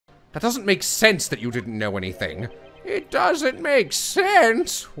That doesn't make sense that you didn't know anything. It doesn't make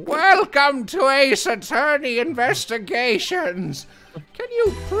sense. Welcome to Ace Attorney Investigations. Can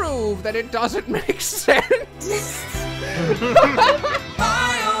you prove that it doesn't make sense?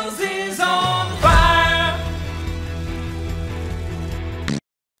 Miles is on fire.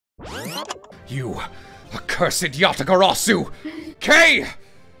 You accursed Yatagarasu! Kay!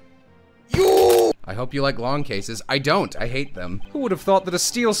 You! I hope you like long cases. I don't. I hate them. Who would have thought that a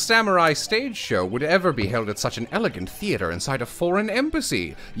Steel Samurai stage show would ever be held at such an elegant theater inside a foreign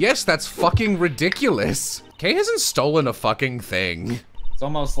embassy? Yes, that's fucking ridiculous. Kay hasn't stolen a fucking thing. It's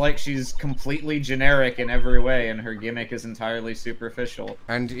almost like she's completely generic in every way, and her gimmick is entirely superficial.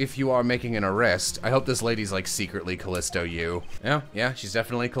 And if you are making an arrest, I hope this lady's like secretly Callisto you. Yeah, she's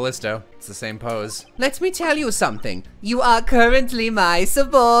definitely Callisto. It's the same pose. Let me tell you something. You are currently my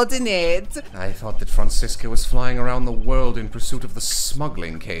subordinate. I thought that Francisca was flying around the world in pursuit of the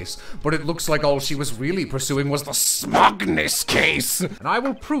smuggling case, but it looks like all she was really pursuing was the smugness case. And I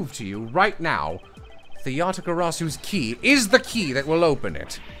will prove to you right now the Yatagarasu's key is the key that will open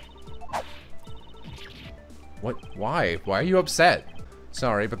it. What? Why? Why are you upset?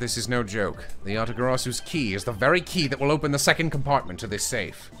 Sorry, but this is no joke. The Yatagarasu's key is the very key that will open the second compartment to this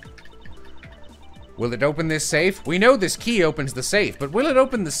safe. Will it open this safe? We know this key opens the safe, but will it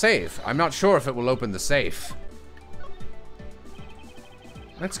open the safe? I'm not sure if it will open the safe.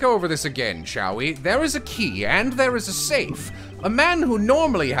 Let's go over this again, shall we? There is a key, and there is a safe. A man who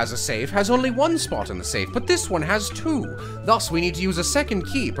normally has a safe has only one spot in the safe, but this one has two. Thus, we need to use a second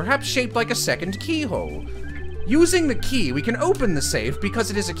key, perhaps shaped like a second keyhole. Using the key, we can open the safe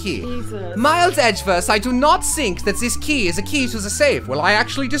because it is a key. Jesus. Miles Edgeverse, I do not think that this key is a key to the safe. Well, I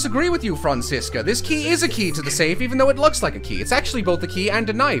actually disagree with you, Francisca. This key is a key to the safe, even though it looks like a key. It's actually both a key and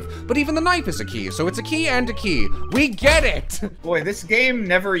a knife, but even the knife is a key, so it's a key and a key. We get it! Boy, this game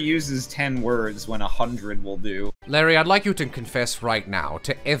never uses 10 words when 100 will do. Larry, I'd like you to confess right now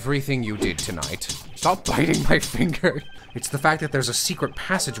to everything you did tonight. Stop biting my finger. It's the fact that there's a secret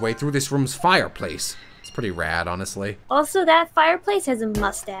passageway through this room's fireplace. It's pretty rad, honestly. Also, that fireplace has a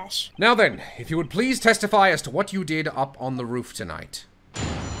mustache. Now then, if you would please testify as to what you did up on the roof tonight.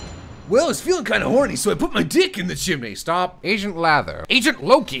 Well, I was feeling kind of horny, so I put my dick in the chimney. Stop. Agent Lather. Agent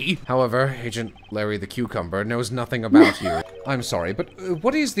Loki! However, Agent Larry the Cucumber knows nothing about you. I'm sorry, but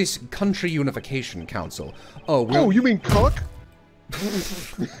what is this Country Unification Council? Oh, you mean cock?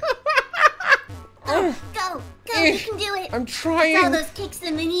 Go, you can do it. I'm trying. It's all those kicks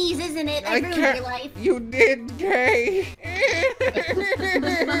in the knees, isn't it? I ruined your life. You did, Kay.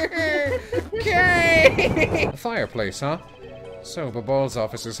 Kay. A fireplace, huh? So, Babal's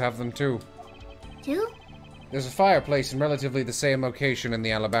offices have them too. Two? There's a fireplace in relatively the same location in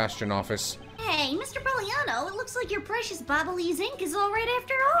the Alabastion office. Hey, Mr. Belliano, it looks like your precious Bobbly's ink is all right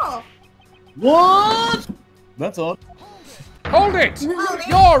after all. What? That's odd. Hold it!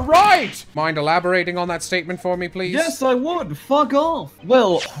 You're right! Mind elaborating on that statement for me, please? Yes, I would. Fuck off.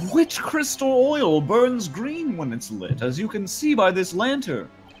 Well, which crystal oil burns green when it's lit, as you can see by this lantern?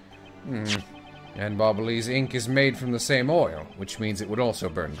 And Bobbly's ink is made from the same oil, which means it would also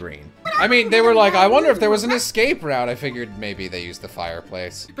burn green. I mean, they were like, I wonder if there was an escape route. I figured maybe they used the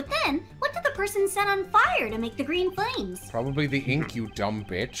fireplace. But then, what did the person set on fire to make the green flames? Probably the ink, you dumb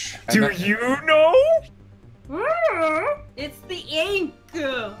bitch. Do you know? It's the ink!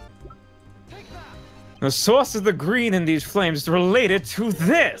 The source of the green in these flames is related to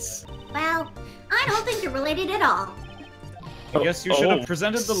this! Well, I don't think they're related at all. I guess you should have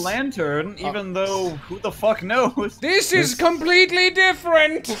presented the lantern, even though who the fuck knows? This is completely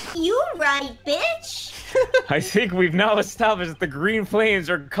different! You right, bitch! I think we've now established that the green flames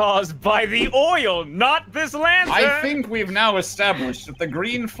are caused by the oil, not this lantern! I think we've now established that the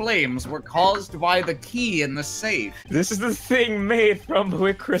green flames were caused by the key in the safe. This is the thing made from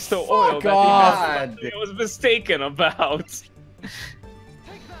wick crystal oil God. that it was mistaken about.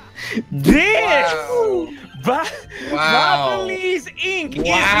 This! Wow. Bobbly's ink is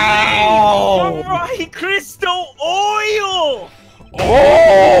made from white crystal oil!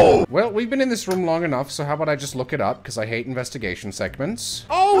 Oh! Well, we've been in this room long enough, so how about I just look it up, because I hate investigation segments.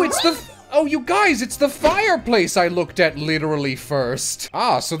 Oh, it's the... Oh, you guys, it's the fireplace I looked at literally first.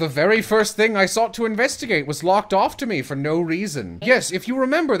 Ah, so the very first thing I sought to investigate was locked off to me for no reason. Yes, if you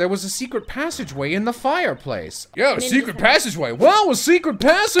remember, there was a secret passageway in the fireplace. Yeah, a secret passageway. Wow, a secret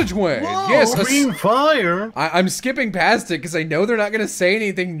passageway. Whoa, yes, green fire. I'm skipping past it because I know they're not going to say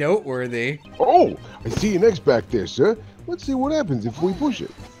anything noteworthy. Oh, I see an X back there, sir. Let's see what happens if we push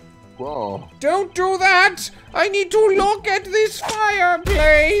it. Whoa. Don't do that! I need to look at this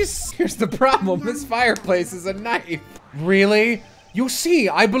fireplace! Here's the problem, this fireplace is a knife. Really? You see,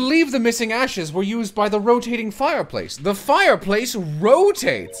 I believe the missing ashes were used by the rotating fireplace. The fireplace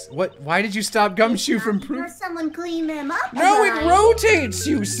rotates. What? Why did you stop Gumshoe from Or proving? someone clean them up. No, it right? rotates,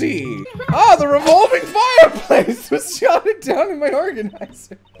 you see. Ah, the revolving fireplace was jotted down in my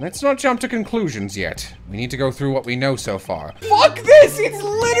organizer. Let's not jump to conclusions yet. We need to go through what we know so far. Fuck this! It's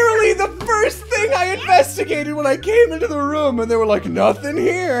literally the first thing I investigated when I came into the room, and they were like, nothing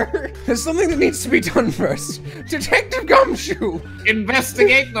here. There's something that needs to be done first. Detective Gumshoe!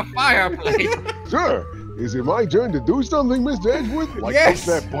 Investigate the fireplace. Sir, is it my turn to do something, Mr. Edgeworth? Like Yes. push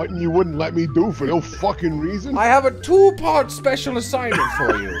that button you wouldn't let me do for no fucking reason? I have a two-part special assignment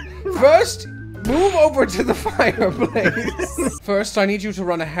for you. First, move over to the fireplace. First, I need you to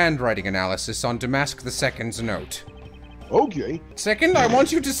run a handwriting analysis on Damask II's note. Okay. Second, I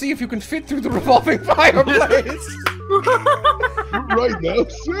want you to see if you can fit through the revolving fireplace. Right now,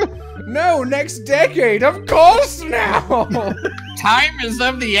 sir? No, next decade, of course now. Time is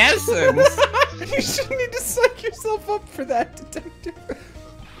of the essence. You shouldn't need to psych yourself up for that, detective.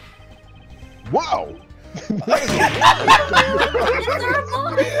 Wow.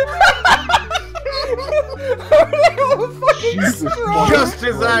 Jesus Just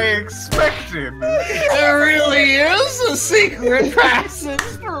as I expected. There really is a secret passage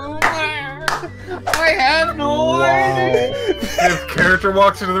through there. I had no idea. If character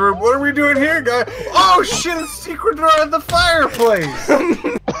walks into the room, what are we doing here, guy? Oh shit, it's secret door at the fireplace.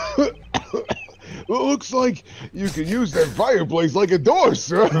 Looks like you can use that fireplace like a door,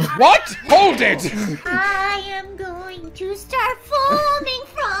 sir. What? Hold it! I am going to start foaming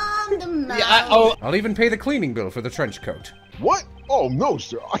from the mouth. Oh, I'll even pay the cleaning bill for the trench coat. What? Oh, no,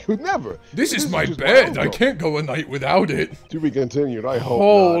 sir. I would never. This is my just bed. I outfit. can't go a night without it. To be continued, I hope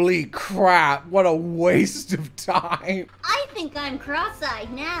Holy crap, what a waste of time. I think I'm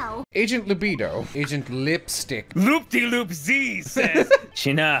cross-eyed now. Agent Libido. Agent Lipstick. Loop-de-loop Z says.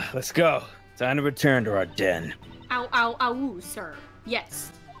 China, let's go. Time to return to our den. Ow, ow, ow, sir.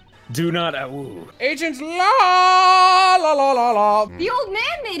 Yes. Do not awoo. Agent La La La La La. The old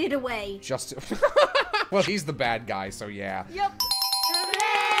man made it away. Just well, he's the bad guy, so yeah. Yep.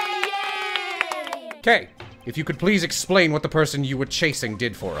 Okay, if you could please explain what the person you were chasing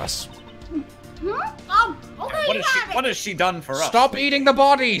did for us. Okay, what has she done for us? Stop eating the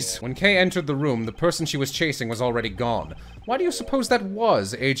bodies! When Kay entered the room, the person she was chasing was already gone. Why do you suppose that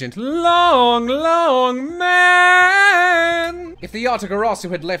was, Agent Long Man? If the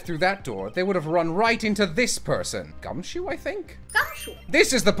Yatagarasu had left through that door, they would have run right into this person. Gumshoe, I think? Gumshoe.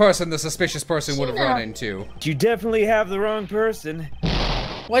 This is the person the suspicious person would have run into. You definitely have the wrong person.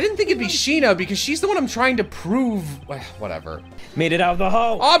 Well, I didn't think it'd be Sheena because she's the one I'm trying to prove. Well, whatever. Made it out of the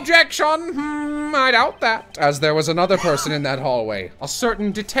hole. Objection! I doubt that. As there was another person in that hallway. A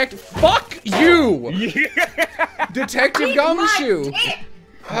certain detective. Fuck you! Detective Gumshoe!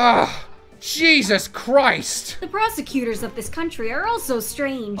 Ah, Jesus Christ! The prosecutors of this country are also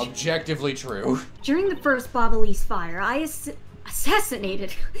strange. Objectively true. During the first Bobolese fire, I assisted.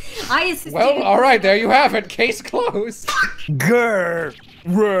 Well, alright, there you have it. Case closed. Grr.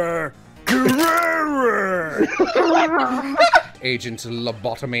 Grr. Grr. Agent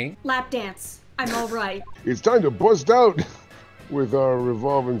Lobotomy. Lap dance. I'm all right. It's time to bust out with our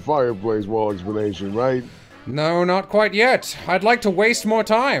revolving fireplace wall explanation, right? No, not quite yet. I'd like to waste more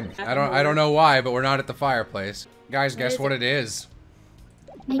time. I don't know why, but we're not at the fireplace. Guys, guess what it is?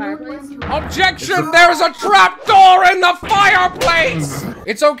 Objection! There's a trapdoor in the fireplace!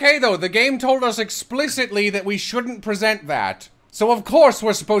 It's okay though, the game told us explicitly that we shouldn't present that. So of course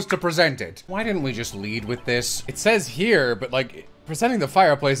we're supposed to present it. Why didn't we just lead with this? It says here, but like, presenting the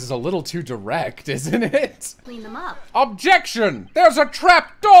fireplace is a little too direct, isn't it? Clean them up. Objection! There's a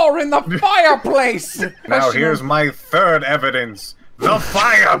trapdoor in the fireplace! Now here's my third evidence. The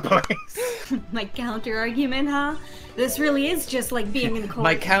fireplace! My counter argument, huh? This really is just like being in court.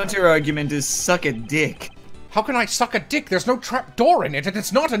 My counter argument is suck a dick. How can I suck a dick? There's no trapdoor in it, and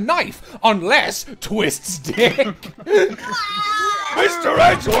it's not a knife, unless Twist's dick. Mr.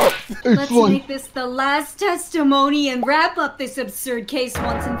 Edgeworth! Let's make this the last testimony and wrap up this absurd case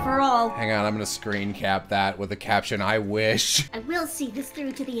once and for all. Hang on, I'm gonna screen cap that with the caption, I wish. I will see this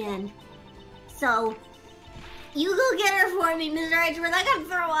through to the end. So, you go get her for me, Mr. Edgeworth. I gotta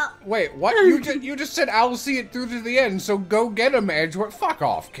throw up. Wait, what? You just said I'll see it through to the end, so go get him, Edgeworth. Fuck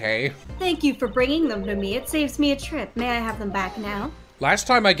off, Kay. Thank you for bringing them to me. It saves me a trip. May I have them back now? Last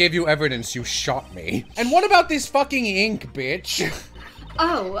time I gave you evidence, you shot me. And what about this fucking ink, bitch?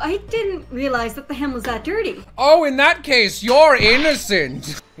 Oh, I didn't realize that the hem was that dirty. Oh, in that case, you're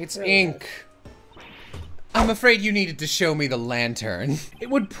innocent. It's ink. I'm afraid you needed to show me the lantern. It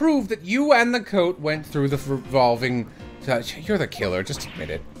would prove that you and the coat went through the revolving You're the killer, just admit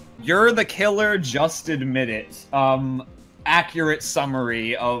it. You're the killer, just admit it. Accurate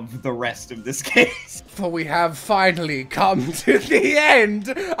summary of the rest of this case. For we have finally come to the end!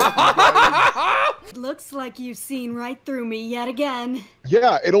 Looks like you've seen right through me yet again.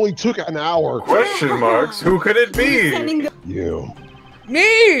 Yeah, it only took an hour. Question marks? Who could it be? You.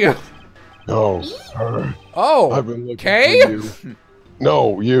 Me! No, her. Oh, I've been looking Kay? for you.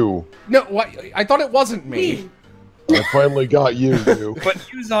 No, you. No, what? I thought it wasn't me. I finally got you. But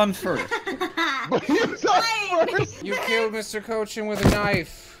who's on first? But who's on first? You killed Mr. Cochin with a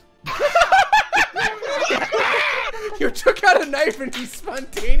knife. You took out a knife and he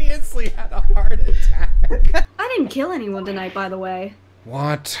spontaneously had a heart attack. I didn't kill anyone tonight, by the way.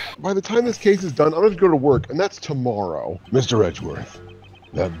 What? By the time this case is done, I'm going to go to work, and that's tomorrow. Mr. Edgeworth,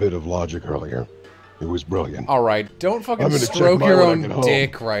 that bit of logic earlier, it was brilliant. Alright, don't fucking I'm gonna stroke check your my own leg at home.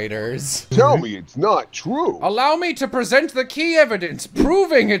 dick, writers. Tell me it's not true. Allow me to present the key evidence,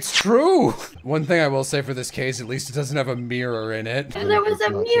 proving it's true! One thing I will say for this case, at least it doesn't have a mirror in it. And there was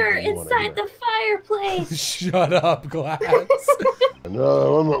a mirror inside the fireplace. Shut up, Glass.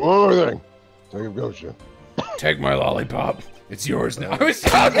 No, one more thing. Take a gosha. Take my lollipop. It's yours now. I was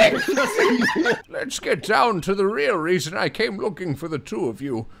joking! Let's get down to the real reason I came looking for the two of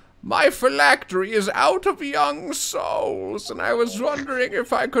you. My phylactery is out of young souls, and I was wondering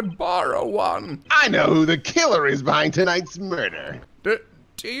if I could borrow one. I know who the killer is behind tonight's murder. Do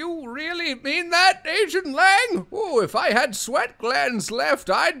you really mean that, Agent Lang? Oh, if I had sweat glands left,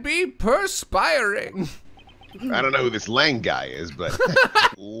 I'd be perspiring. I don't know who this Lang guy is, but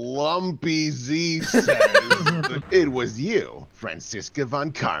Lumpy Z says that it was you, Franziska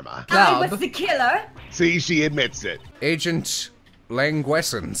von Karma. I was the killer. See, she admits it. Agent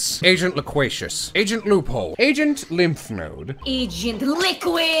Languescence. Agent Loquacious. Agent Loophole. Agent Lymph Node. Agent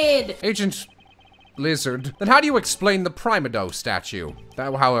Liquid. Agent Lizard. Then how do you explain the Primado statue?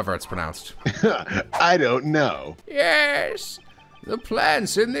 That, however it's pronounced. I don't know. Yes, the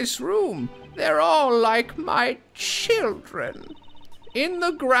plants in this room, they're all like my children. In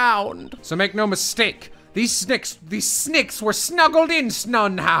the ground. So make no mistake. These snicks were snuggled in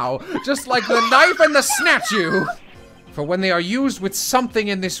somehow, just like the knife and the statue. For when they are used with something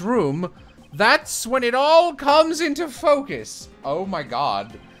in this room, that's when it all comes into focus. Oh my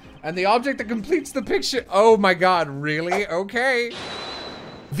god. And the object that completes the picture. Oh my god, really? Okay.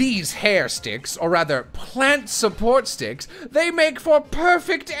 These hair sticks, or rather plant support sticks, they make for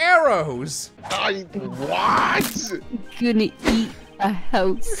perfect arrows. What? Gonna eat a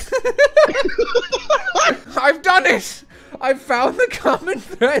house. I've done it! I've found the common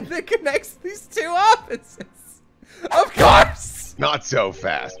thread that connects these two offices. Of course! Not so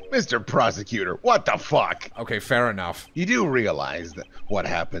fast. Mr. Prosecutor, what the fuck? Okay, fair enough. You do realize that what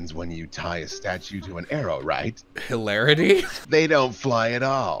happens when you tie a statue to an arrow, right? Hilarity? They don't fly at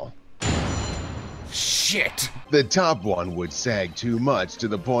all. Shit. The top one would sag too much to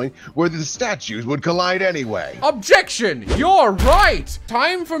the point where the statues would collide anyway. Objection! You're right!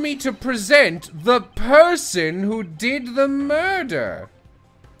 Time for me to present the person who did the murder.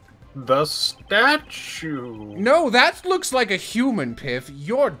 The statue. No, that looks like a human, Piff.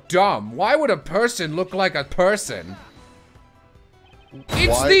 You're dumb. Why would a person look like a person? It's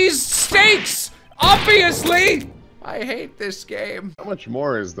What? these stakes! Obviously! I hate this game. How much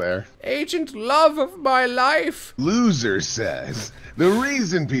more is there? Agent Love of my life. Loser says, the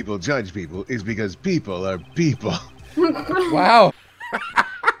reason people judge people is because people are people. Wow.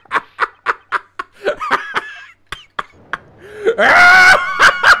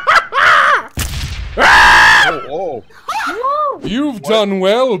 Oh. You've done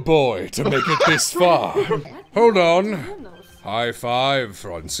well, boy, to make it this far. Hold on. High five,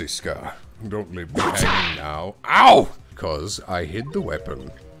 Franziska. Don't leave me hanging now. Ow! Because I hid the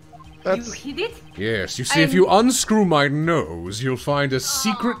weapon. You hid it? Yes, you see, if you unscrew my nose, you'll find a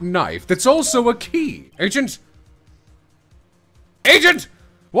secret knife that's also a key. Agent? Agent!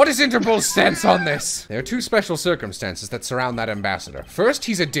 What is Interpol's stance on this? There are two special circumstances that surround that ambassador. First,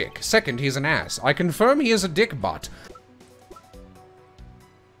 he's a dick. Second, he's an ass. I confirm he is a dick bot.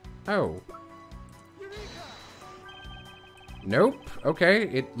 Oh. Nope. Okay,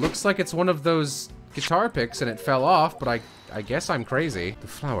 it looks like it's one of those guitar picks and it fell off, but I guess I'm crazy. The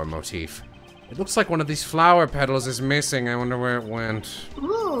flower motif. It looks like one of these flower petals is missing. I wonder where it went.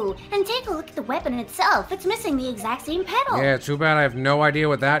 Ooh, and take a look at the weapon itself. It's missing the exact same petal. Yeah, too bad I have no idea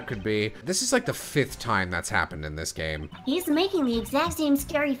what that could be. This is like the 5th time that's happened in this game. He's making the exact same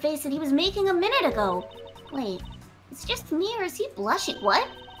scary face that he was making a minute ago. Wait, it's just me or is he blushing? What?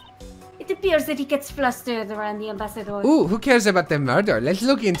 appears that he gets flustered around the ambassador. Ooh, who cares about the murder? Let's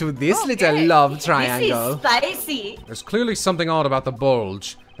look into this little love triangle. This is spicy. There's clearly something odd about the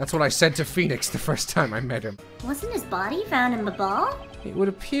bulge. That's what I said to Phoenix the first time I met him. Wasn't his body found in the ball? It would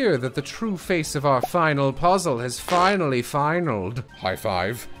appear that the true face of our final puzzle has finally finaled. High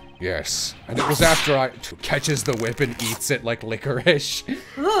five. Yes. And it was after I catches the whip and eats it like licorice.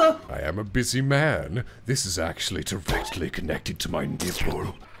 I am a busy man. This is actually directly connected to my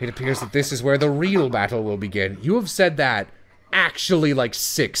nipple. It appears that this is where the real battle will begin. You have said that actually like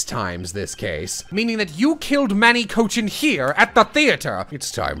 6 times this case. Meaning that you killed Manny Cochin here at the theater.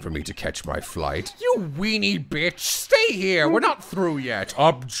 It's time for me to catch my flight. You weenie bitch. Stay here. We're not through yet.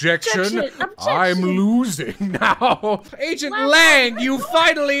 Objection. I'm losing now. Agent Lang, you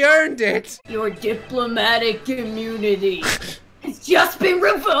finally earned it. Your diplomatic immunity has just been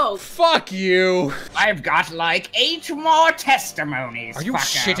revoked. Fuck you. I've got like 8 more testimonies. Are you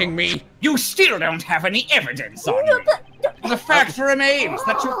fucko. shitting me? You still don't have any evidence on me. The fact remains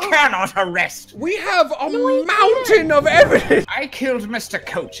that you cannot arrest. We have a mountain of evidence. I killed Mr.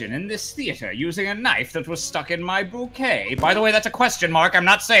 Cochin in this theater using a knife that was stuck in my bouquet. By the way, that's a question mark. I'm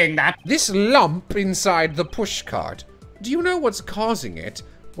not saying that. This lump inside the pushcart. Do you know what's causing it?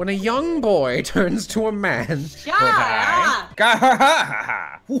 When a young boy turns to a man.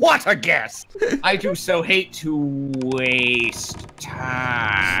 What a guess! I do so hate to waste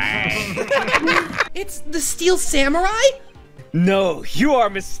time. It's the Steel Samurai? No, you are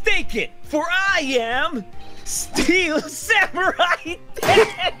mistaken, for I am Steel Samurai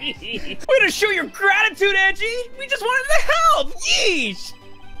Daddy! Way to show your gratitude, Edgy! We just wanted to help! Yeesh!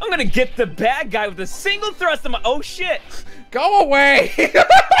 I'm gonna get the bad guy with a single thrust of my— oh shit! Go away! How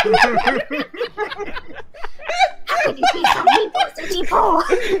could you be so mean, people?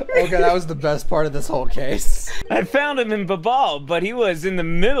 Okay, that was the best part of this whole case. I found him in Babal, but he was in the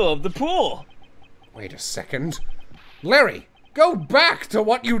middle of the pool. Wait a second. Larry, go back to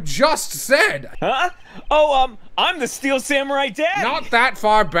what you just said! Huh? Oh, I'm the Steel Samurai Daddy! Not that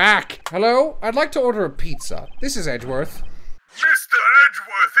far back! Hello? I'd like to order a pizza. This is Edgeworth. Mr.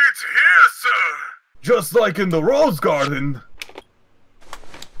 Edgeworth, it's here, sir! Just like in the Rose Garden.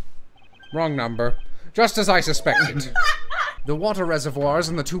 Wrong number. Just as I suspected. The water reservoirs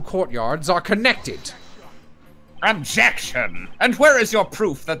in the 2 courtyards are connected. Objection! And where is your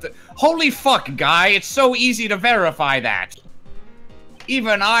proof that the— holy fuck, guy, it's so easy to verify that.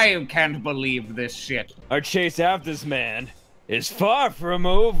 Even I can't believe this shit. Our chase after this man is far from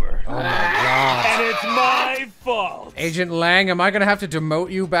over. Oh my god. And it's my fault. Agent Lang, am I gonna have to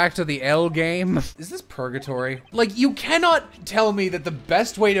demote you back to the L game? Is this purgatory? Like, you cannot tell me that the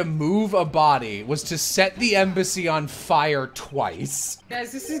best way to move a body was to set the embassy on fire twice.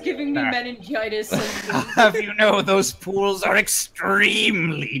 Guys, this is giving me meningitis. Have you know those pools are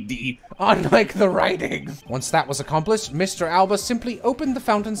extremely deep. Unlike the writing. Once that was accomplished, Mr. Alba simply opened the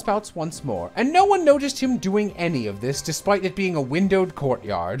fountain spouts once more, and no one noticed him doing any of this despite it being a windowed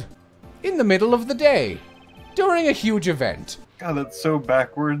courtyard. In the middle of the day. During a huge event. God, that's so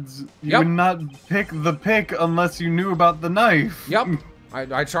backwards. You would not pick the pick unless you knew about the knife. Yep.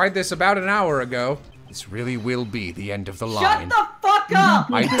 I tried this about an hour ago. This really will be the end of the line. Shut the fuck up!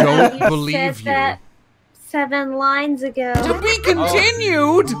 I don't believe you. That 7 lines ago. To be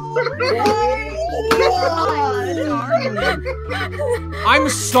continued! I'm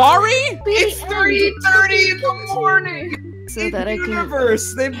sorry? It's 3:30 in the morning! So that I can...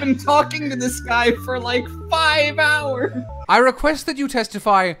 Universe, they've been talking to this guy for like 5 hours. I request that you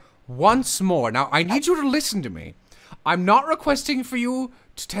testify once more. Now, I need you to listen to me. I'm not requesting for you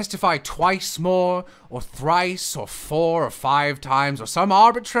to testify twice more, or thrice, or 4 or 5 times, or some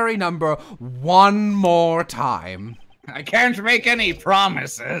arbitrary number one more time. I can't make any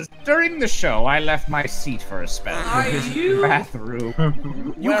promises. During the show, I left my seat for a spell in the bathroom.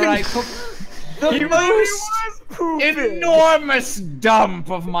 I took the most enormous dump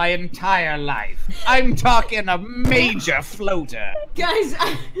of my entire life. I'm talking a major floater. Guys,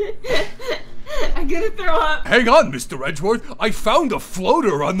 I'm gonna throw up. Hang on, Mr. Edgeworth. I found a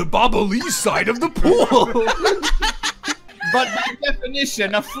floater on the Bobolee side of the pool. But by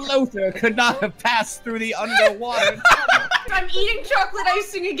definition, a floater could not have passed through the underwater. I'm eating chocolate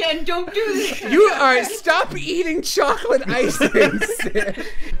icing again. Don't do this. You are. Stop eating chocolate icing.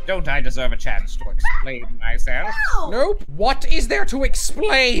 Don't I deserve a chance to explain myself? Nope. What is there to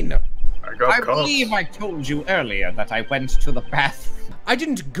explain? I believe I told you earlier that I went to the bathroom. I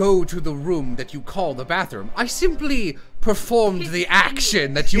didn't go to the room that you call the bathroom. I simply performed the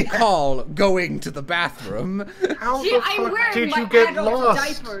action that you call going to the bathroom. How See, the I'm fuck wearing did my you get adult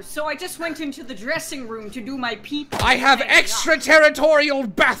lost? diaper, so I just went into the dressing room to do my pee. I have extraterritorial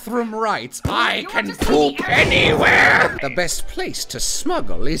bathroom rights. I can poop anywhere. The best place to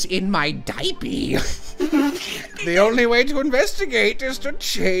smuggle is in my diaper. The only way to investigate is to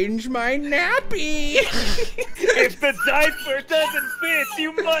change my nappy. If the diaper doesn't fit,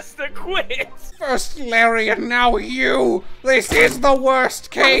 you must acquit. First Larry and now you. This is the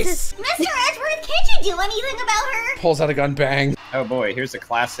worst case. Mr. Edgeworth, can't you do anything about her? Pulls out a gun, bang. Oh boy, here's a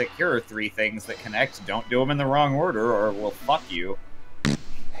classic. Here are 3 things that connect. Don't do them in the wrong order or we'll fuck you.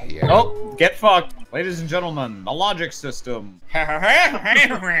 Yeah. Oh, get fucked. Ladies and gentlemen, the logic system.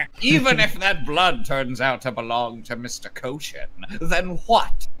 Even if that blood turns out to belong to Mr. Koshin, then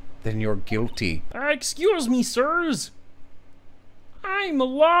what? Then you're guilty. Excuse me, sirs. I'm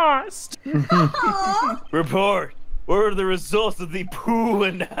lost. Report. What are the results of the poo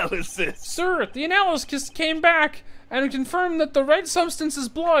analysis? Sir, the analysis came back and it confirmed that the red substance is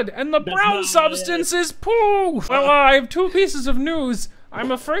blood and the brown substance is poo. Well, I have 2 pieces of news. I'm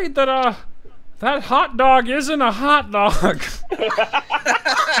afraid that, that hot dog isn't a hot dog. I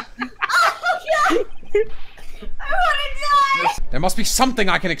wanna die! There must be something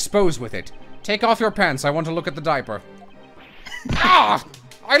I can expose with it. Take off your pants. I want to look at the diaper. Ah!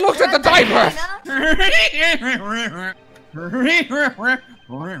 I looked at the diaper!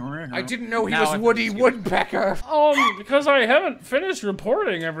 I didn't know he was Woody Woodpecker. Because I haven't finished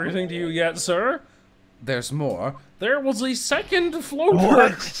reporting everything to you yet, sir. There's more. There was a second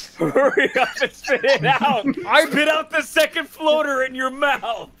floater. Hurry up and spit it out. I spit out the second floater in your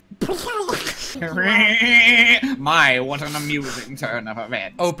mouth. My, what an amusing turn of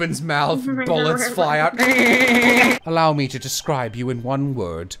events. Opens mouth, bullets fly out. Allow me to describe you in one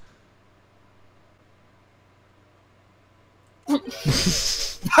word.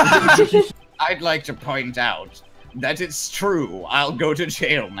 I'd like to point out that it's true. I'll go to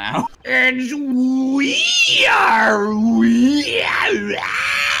jail now. And we are.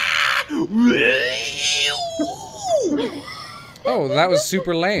 Oh, that was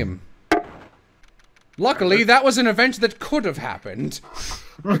super lame. Luckily, that was an event that could have happened.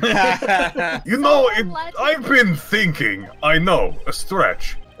 You know, I've been thinking. I know, a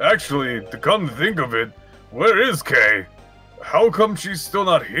stretch. Actually, to come to think of it, where is Kay? How come she's still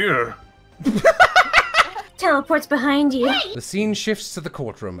not here? Teleport's behind you. The scene shifts to the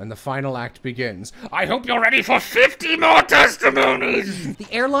courtroom and the final act begins. I hope you're ready for 50 more testimonies! The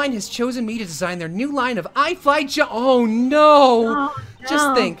airline has chosen me to design their new line of Oh no!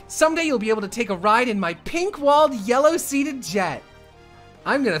 Just think, someday you'll be able to take a ride in my pink-walled, yellow-seated jet.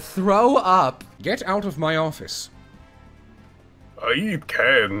 I'm gonna throw up. Get out of my office. I eat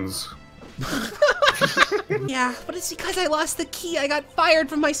cans. Yeah, but it's because I lost the key. I got fired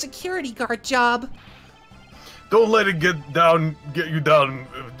from my security guard job. Don't let it get you down.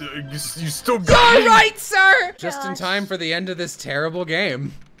 You still got You're right, sir! Just in time for the end of this terrible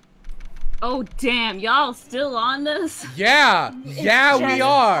game. Oh, damn. Y'all still on this? Yeah! Yeah, we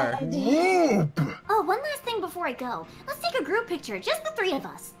are! Oh, one last thing before I go. Let's take a group picture, just the 3 of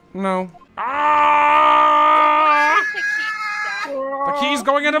us. No. The key's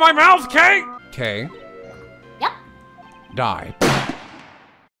going into my mouth, Kay! Kay? Yep. Die.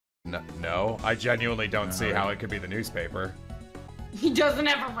 No, I genuinely don't see how it could be the newspaper. He doesn't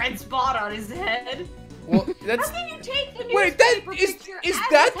have a red spot on his head. Well, that's. How can you take the Wait, that newspaper is picture is as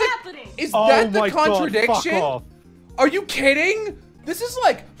that it's the happening? is Oh that the my God, contradiction? fuck off. Are you kidding? This is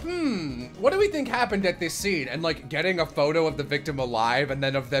like, what do we think happened at this scene? And like getting a photo of the victim alive and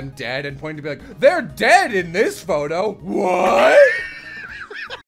then of them dead and pointing to be like, they're dead in this photo. What?